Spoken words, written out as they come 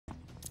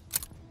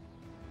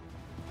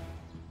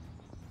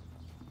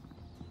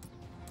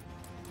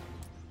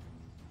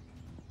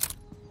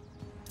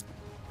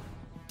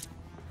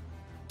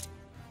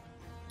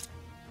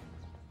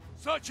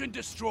Search and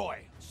destroy.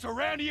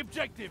 Surround the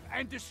objective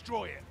and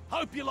destroy it.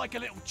 Hope you like a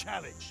little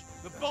challenge.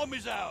 The bomb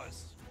is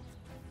ours.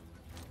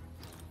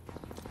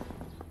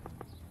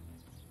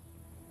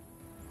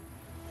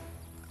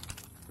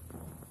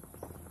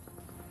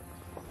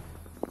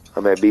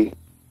 I'm at B.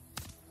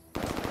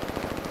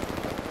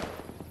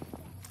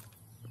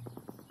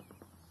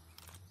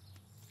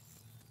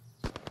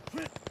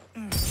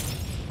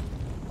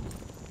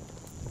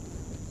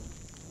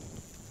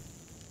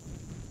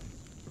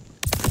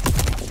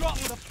 Drop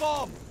with a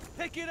bomb.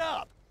 Pick it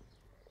up.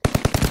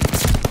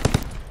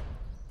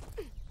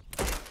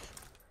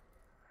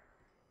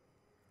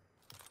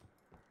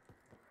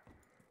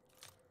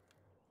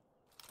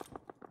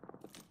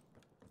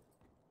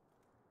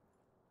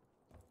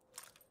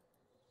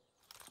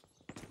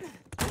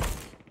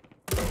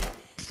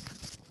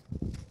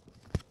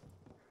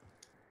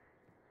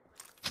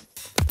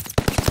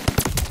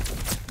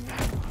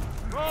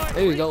 Right,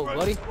 there you go,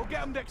 buddy. We'll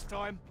get them next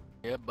time.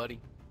 Yeah, buddy.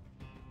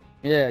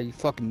 Yeah, you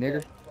fucking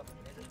nigger.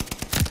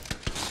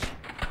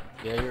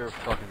 Yeah, you're a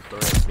fucking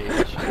threat,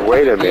 bitch.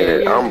 Wait a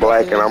minute, I'm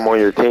black and I'm on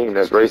your team.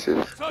 That's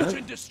racist. Search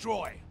and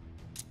destroy.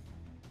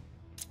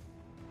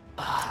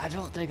 I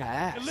don't think I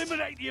asked.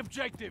 Eliminate the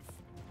objective.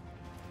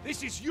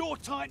 This is your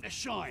time to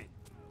shine.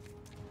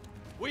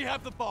 We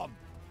have the bomb.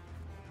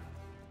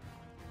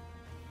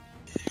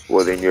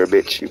 Well, then you're a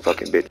bitch, you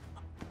fucking bitch.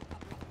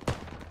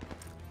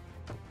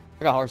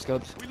 I got hard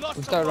scopes.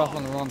 We started off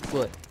on the wrong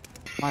foot.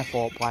 My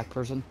fault, black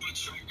person.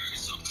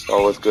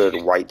 Oh, it's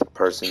good, white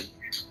person.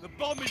 The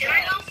bomb is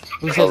ours.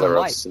 Who says Color I'm of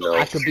white? snow.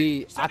 I could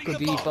be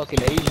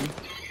fucking Asian.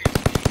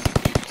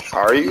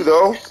 Are you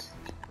though?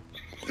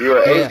 If you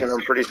were Asian,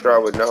 I'm pretty sure I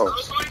would know.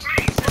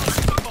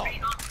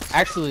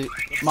 Actually,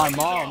 my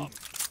mom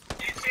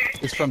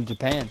is from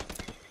Japan.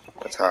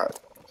 That's hot.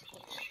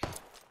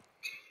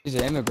 She's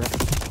an immigrant.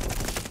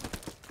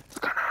 It's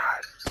kinda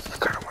hot. I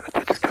kinda wanna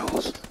touch your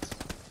toes.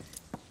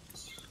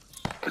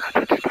 Can I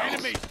touch your toes?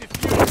 Enemies,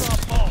 defuse our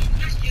bomb.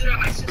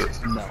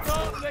 No.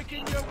 Start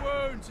licking your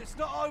wounds. It's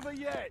not over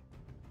yet.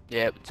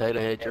 Yeah, potato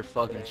head, you're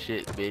fucking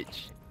shit,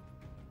 bitch.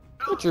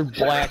 Put your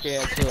black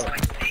ass up.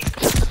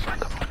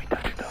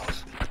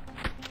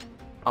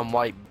 I'm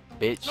white,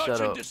 bitch. Search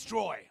Shut and up.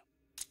 destroy.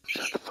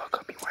 Shut the fuck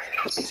up, you white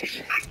ass piece of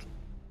shit.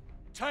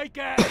 Take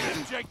out the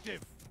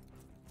objective.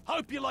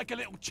 Hope you like a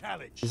little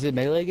challenge. Is it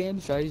melee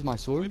games? Should I use my We're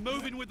sword?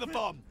 moving with the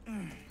bomb.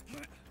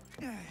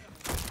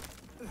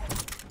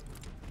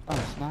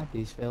 Oh, snipe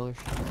these fellers.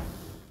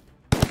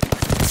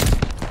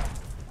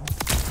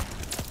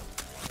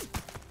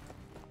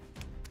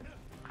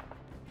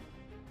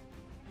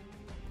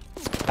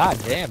 God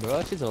damn, bro,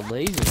 that's just a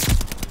laser.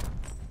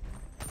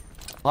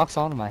 Locks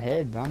onto my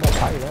head, bro. I'm not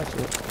tired of that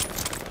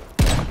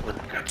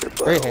shit.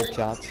 Great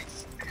headshots.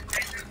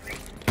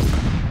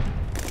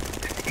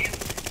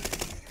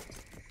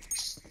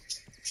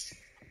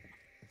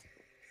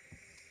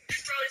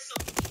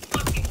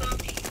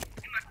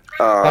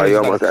 You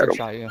almost had him.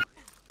 Shot you.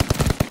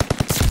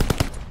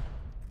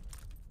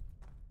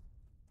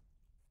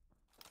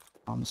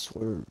 I'm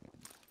swerving.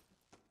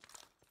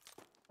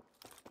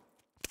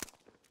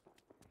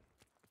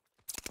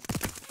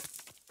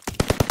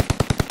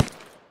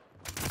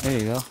 There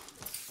you go.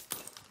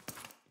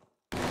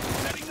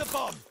 Setting the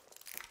bomb.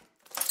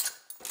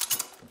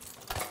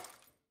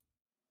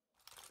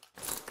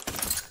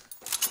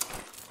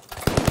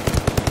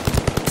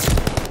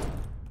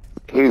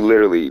 He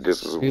literally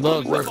just was.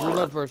 Reload first,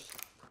 reload first.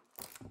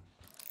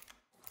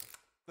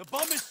 The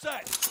bomb is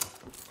set.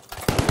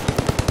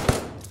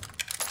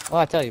 What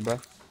did I tell you, bro?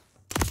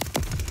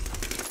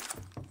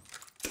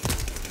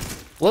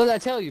 What did I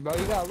tell you, bro?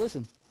 You gotta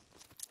listen.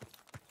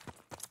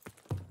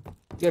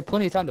 You had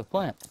plenty of time to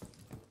plant.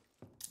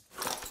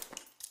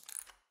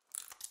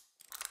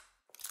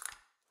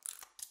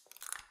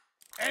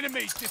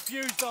 Enemies,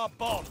 defused our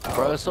bomb.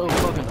 Bro, it's so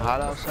fucking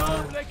hot Start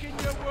outside. licking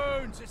your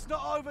wounds. It's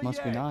not over Must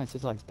yet. be nice.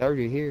 It's like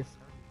 30 here.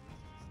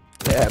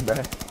 Yeah, bro.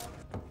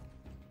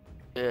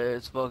 Yeah,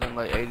 it's fucking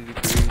like 80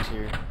 degrees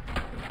here.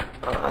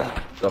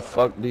 The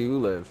fuck do you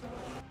live?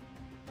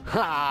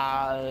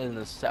 Ha! In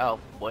the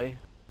south, boy.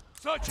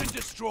 Search and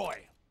destroy.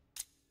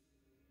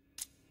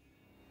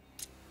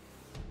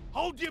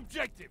 Hold the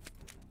objective.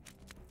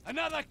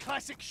 Another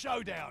classic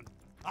showdown.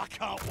 I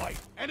can't wait.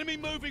 Enemy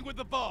moving with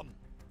the bomb.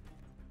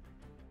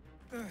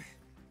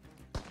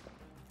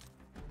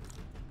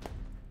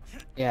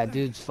 Yeah,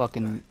 dude's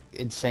fucking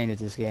insane at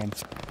this game.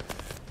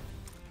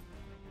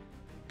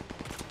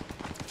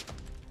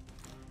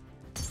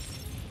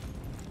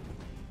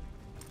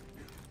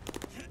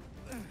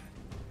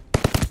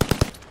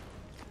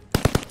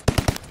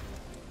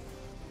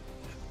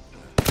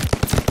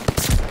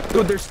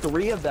 Dude, there's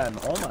 3 of them.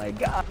 Oh my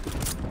god.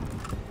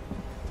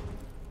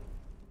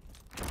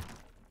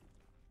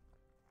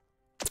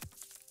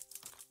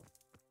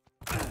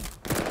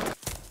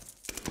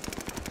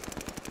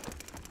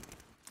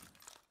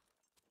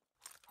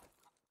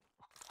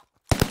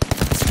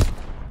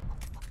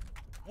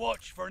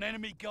 Watch for an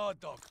enemy guard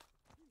dog.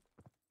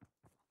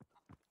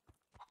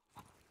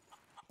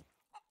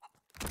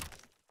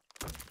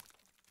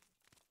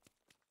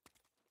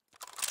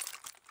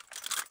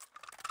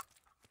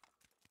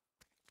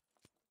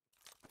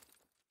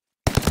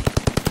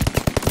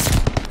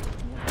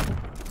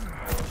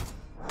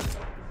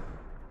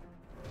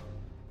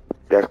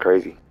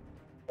 crazy.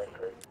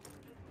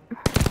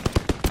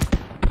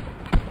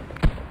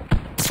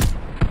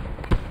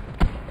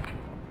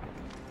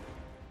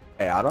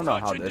 Hey, I don't know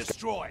Touch how and this.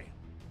 destroy.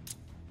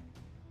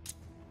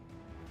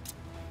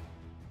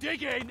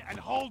 Dig in and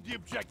hold the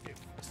objective.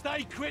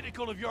 Stay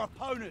critical of your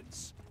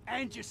opponents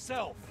and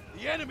yourself.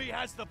 The enemy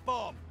has the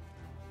bomb.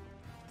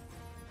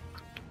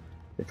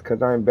 It's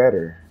because I'm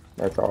better.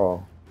 That's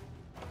all.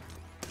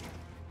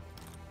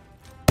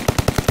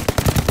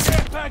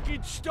 Care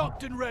package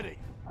stocked and ready.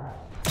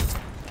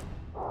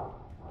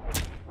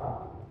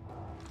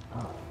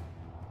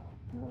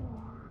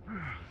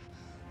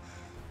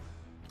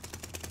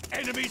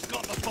 Enemy's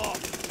got the bomb.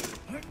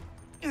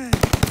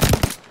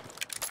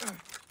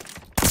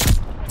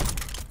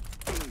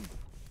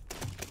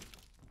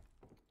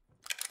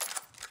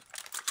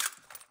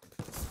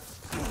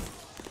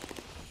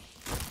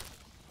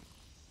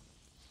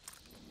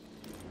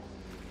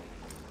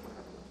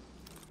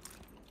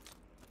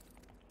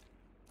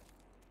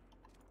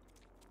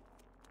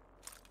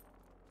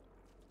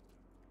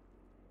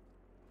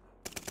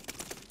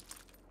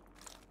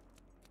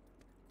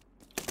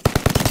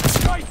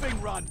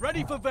 Strafing run,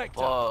 ready for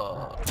Vector.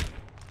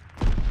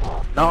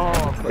 No,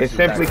 It's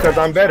simply because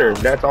I'm better.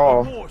 That's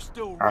all. The war's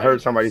still I heard raging.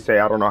 somebody say,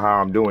 I don't know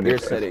how I'm doing you're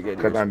it. sitting in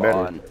Because your I'm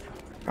better. spawn.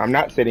 I'm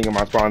not sitting in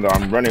my spawn though.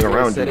 I'm running You're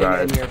around you sitting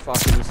guys. in your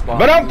fucking spawn.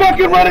 But I'm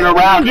fucking running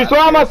around you, so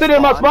how am I sitting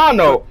in my spawn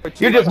though?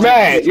 You're just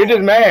mad. You're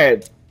just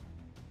mad.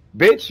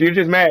 Bitch, you're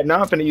just mad.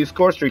 Now I'm finna use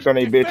score streaks on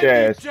they Defend bitch the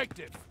ass.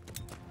 objective.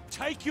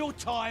 Take your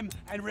time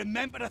and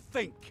remember to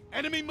think.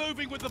 Enemy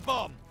moving with the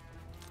bomb.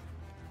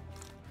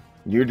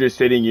 You're just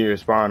sitting in your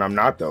spawn. I'm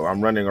not though.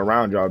 I'm running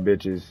around y'all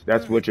bitches.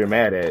 That's what you're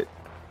mad at.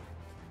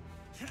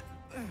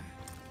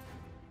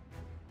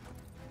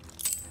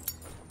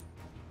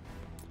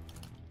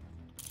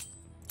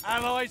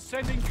 Allies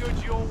sending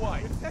goods your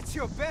way. That's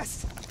your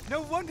best.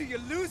 No wonder you're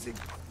losing.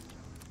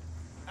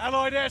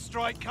 Allied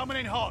airstrike coming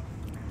in hot.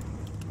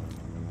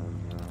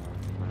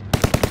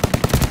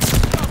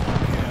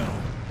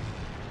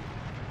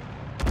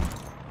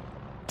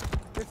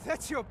 If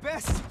that's your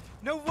best,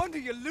 no wonder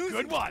you're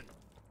losing. Good one.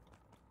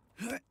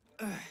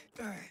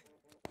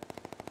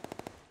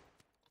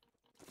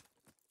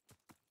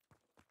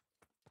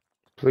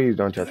 Please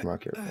don't touch my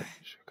care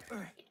package.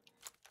 Okay.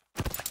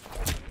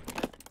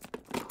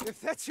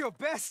 If that's your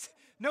best,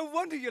 no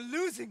wonder you're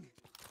losing.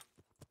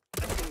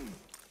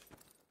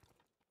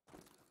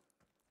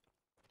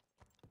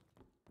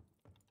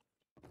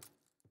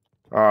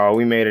 Oh,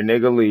 we made a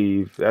nigga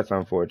leave. That's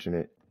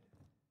unfortunate.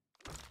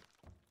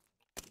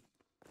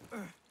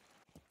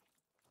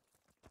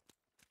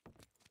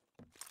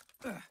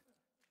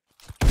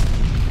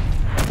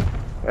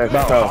 That's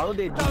Bro, tough. how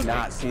did you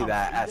not see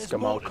that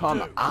Eskimo?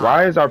 Come on.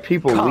 Why is our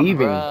people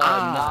leaving?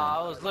 Nah,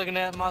 I was looking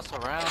at my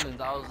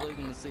surroundings. I was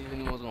looking to see if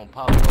anyone was gonna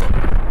pop up.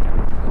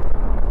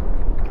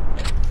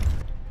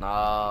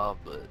 Nah,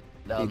 but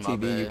that was my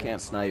ATV, bad. you can't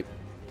snipe.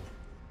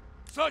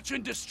 Search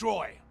and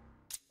destroy.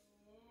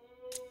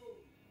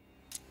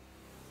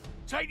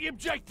 Take the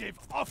objective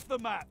off the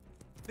map.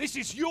 This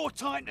is your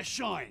time to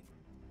shine.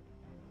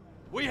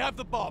 We have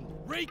the bomb.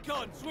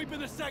 Recon sweeping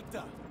the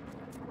sector.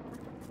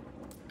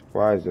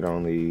 Why is it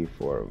only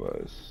 4 of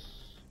us?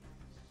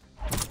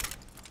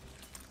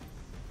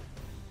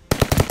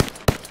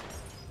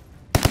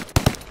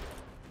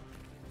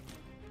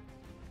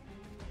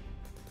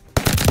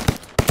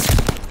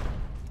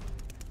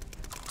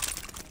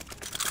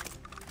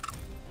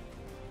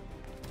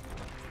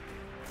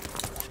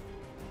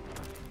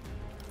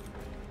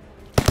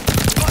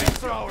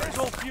 Flamethrower is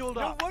all fueled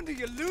No up. wonder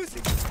you're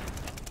losing.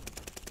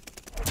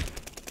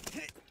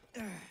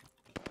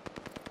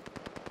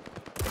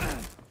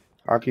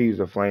 I could use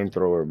a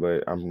flamethrower,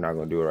 but I'm not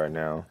gonna do it right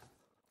now.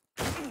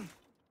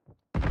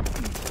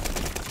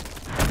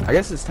 I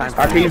guess it's time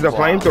for I could you use to a go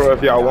out. flamethrower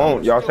if y'all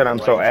won't. Y'all said I'm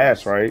so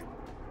ass, right?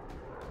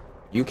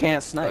 You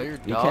can't snipe. you're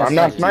You dumb. can't I'm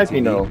not snipe,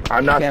 sniping ATV. though.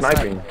 I'm You not can't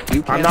sniping. snipe. You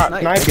I'm can't not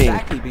snipe. sniping.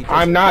 Exactly, because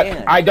I'm you not.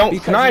 can. I don't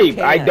Because you snipe.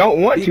 I can.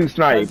 don't want to Because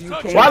snipe. you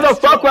can. Why the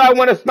fuck would I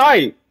want to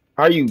snipe?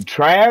 Are you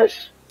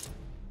trash?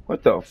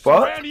 What the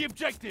fuck? Surround the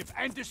objective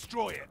and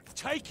destroy it.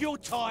 Take your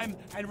time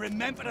and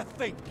remember to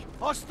think.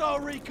 Hostile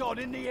recon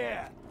in the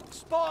air.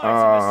 Spies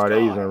in the Oh, sky. they're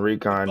using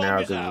recon The bomb now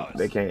is because ours.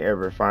 they can't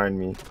ever find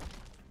me.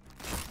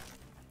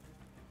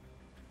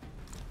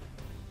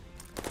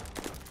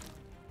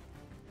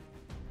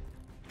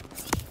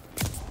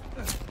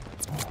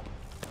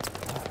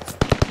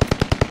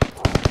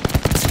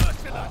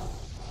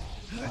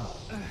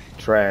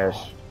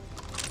 Trash.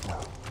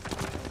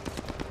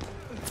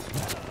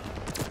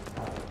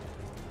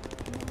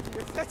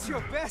 If that's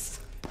your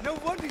best, no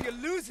wonder you're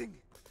losing.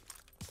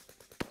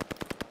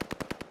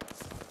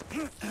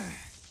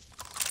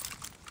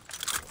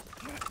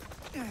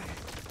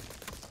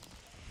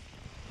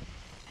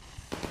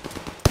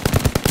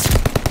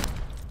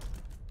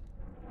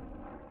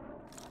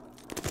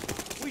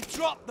 We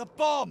dropped the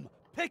bomb.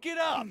 Pick it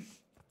up.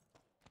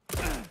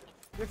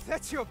 If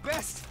that's your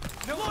best,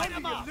 no Light wonder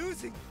 'em up. you're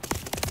losing.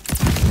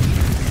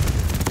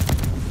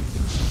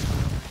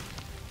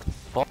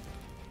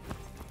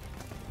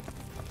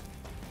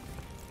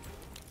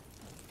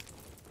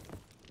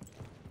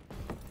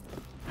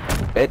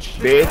 bitch.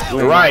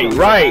 Bitch.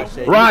 Right.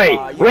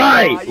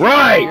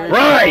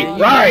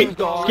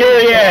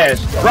 Scary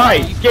ass.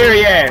 Right.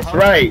 Scary ass.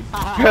 Right.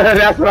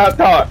 That's what I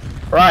thought.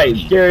 Right.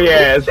 Scary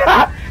ass.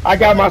 I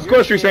got my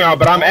score streaks on,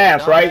 but I'm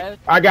ass, right?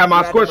 I got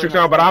my score streaks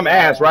on, but I'm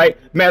ass, right?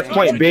 Match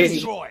point,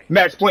 bitch.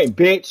 Match point,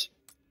 bitch.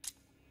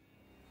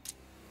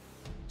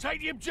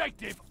 Take the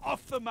objective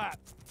off the map.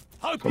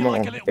 Hope Come you on.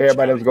 like a little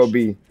Everybody, let's go challenge.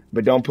 B.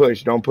 But don't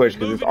push, because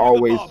there's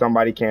always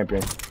somebody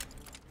camping.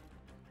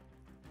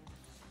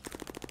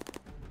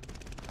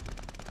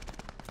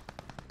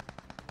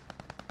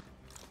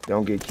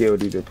 Don't get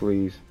killed either,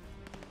 please.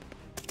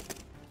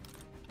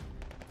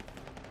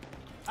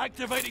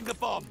 Activating the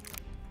bomb.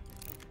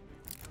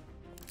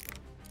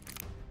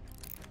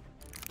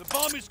 The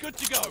bomb is good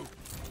to go.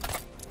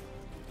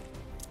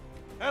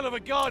 Hell of a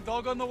guard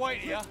dog on the way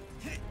to ya.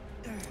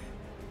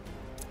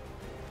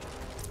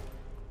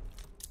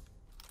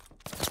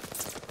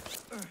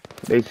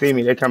 They see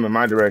me, they come in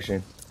my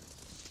direction.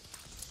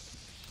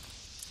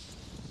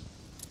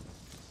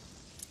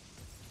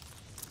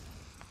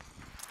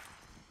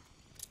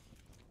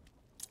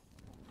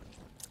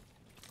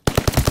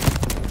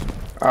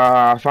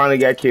 I finally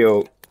got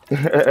killed.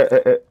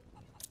 I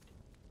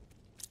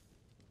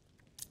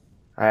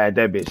had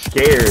that bitch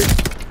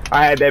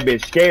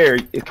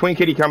scared. Is Queen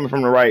Kitty coming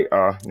from the right?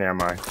 Never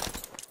mind.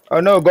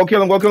 Oh no, go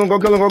kill him,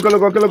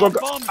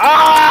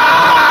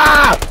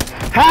 Ah!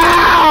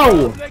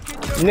 How?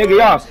 Nigga,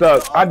 y'all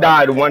suck. I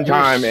died one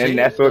time and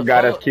that's what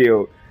got us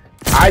killed.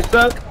 I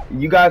suck?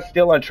 You guys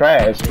still are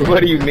trash.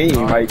 What do you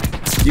mean? Like,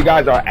 you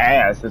guys are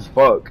ass as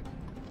fuck.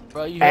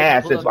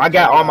 Ass. I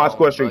got all my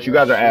score streaks. You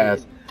guys are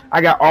ass.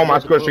 I got all my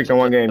score streaks in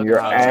one game. You're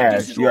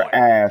ass. You're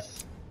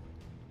ass.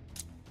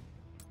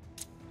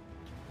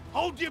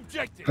 Hold the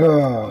objective.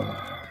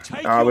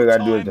 All we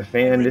gotta do is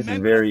defend. This is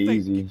very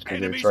easy because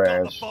they're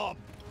trash.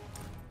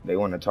 They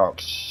want to talk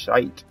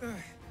shite.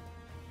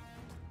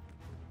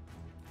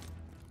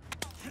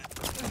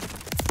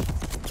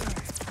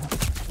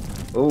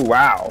 Oh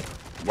wow.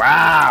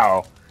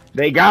 Wow.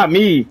 They got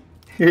me.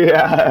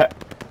 Yeah.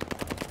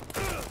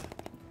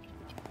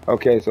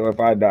 Okay, so if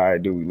I die,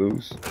 do we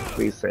lose?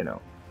 Please say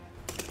no.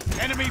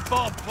 Enemy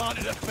bomb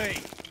planted at B.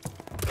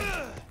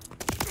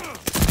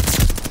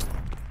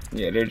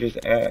 Yeah, they're just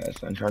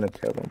ass. I'm trying to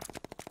tell them.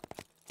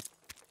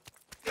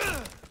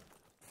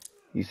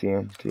 You see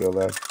him to your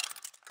left.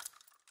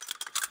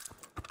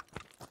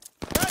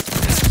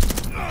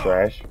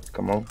 Trash.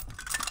 Come on.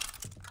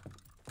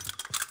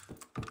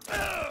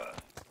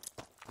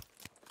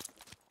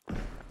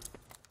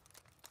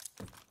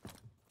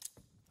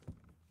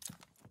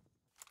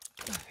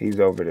 He's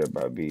over there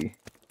by B.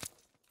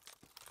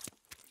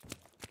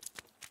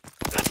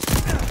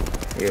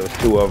 Yeah, it was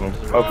two of them.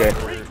 Okay.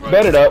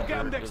 Bet it up.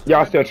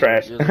 Y'all still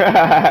trash.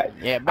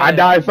 I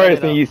died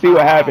first and you see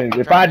what happens.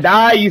 If I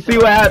die, you see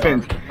what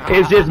happens.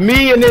 It's just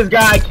me and this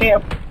guy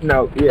can't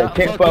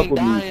fuck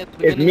with me.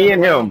 It's me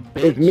and him.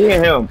 It's me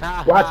and him.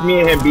 Watch me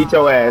and him beat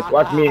your ass.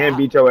 Watch me and him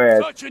beat your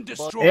ass.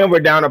 And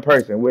we're down a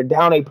person. We're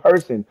down a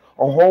person.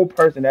 A whole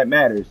person that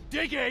matters.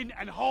 Dig in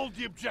and hold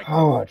the objective.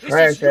 Oh,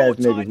 trash ass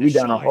niggas. We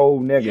down a whole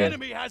nigga. The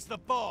enemy has the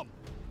bomb.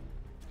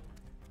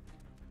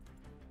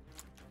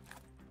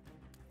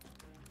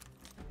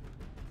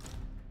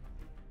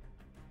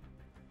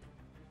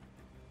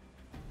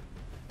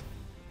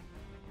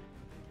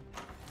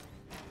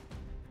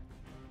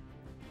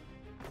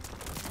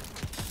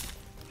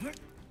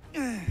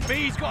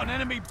 B's got an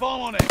enemy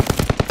bomb on it.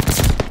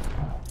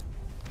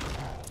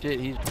 Shit,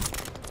 he's...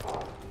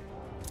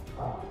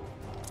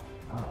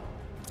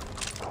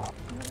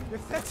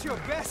 If that's your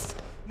best,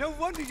 no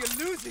wonder you're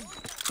losing.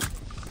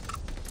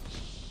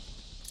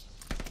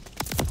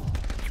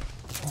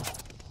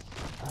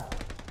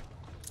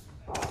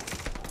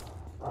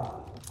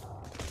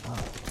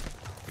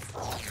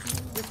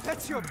 If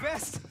that's your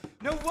best,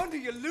 no wonder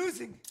you're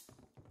losing.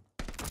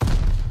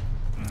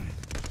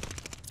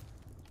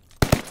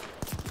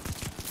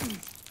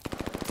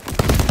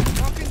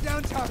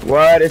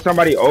 What? There's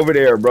somebody over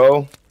there,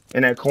 bro.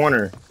 In that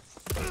corner.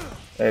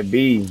 At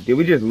B. Did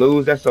we just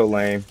lose? That's so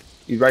lame.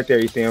 He's right there.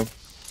 You see him?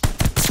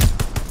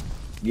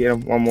 Get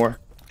him. One more.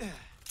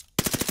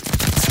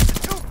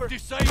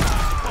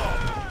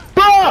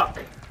 Fuck!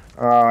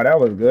 Oh, that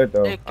was good,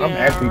 though. I'm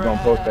actually going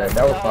to post that.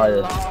 That was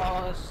fire.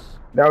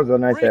 That was a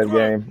nice-ass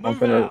game. I'm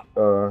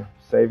finna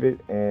save it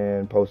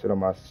and post it on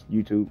my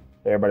YouTube.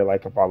 Everybody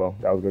like and follow.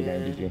 That was a good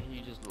game, GG.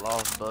 You just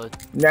lost, bud.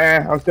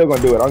 Nah, I'm still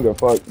gonna do it. I don't give a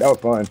fuck. That was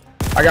fun.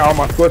 I got all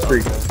my score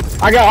streaks.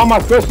 I got all my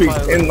score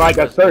streaks in like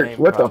a search.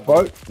 What the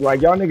fuck?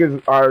 Like y'all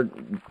niggas are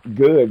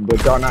good,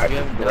 but y'all not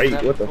great.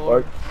 What the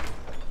fuck?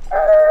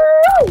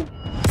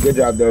 Good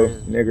job though,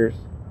 niggers.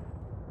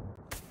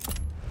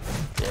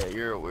 Yeah,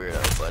 you're a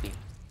weirdo, buddy.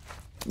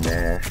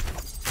 Nah.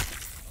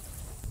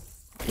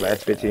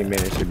 Last 15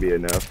 minutes should be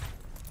enough.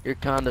 You're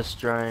kinda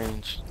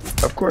strange.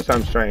 Of course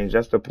I'm strange.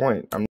 That's the point. I'm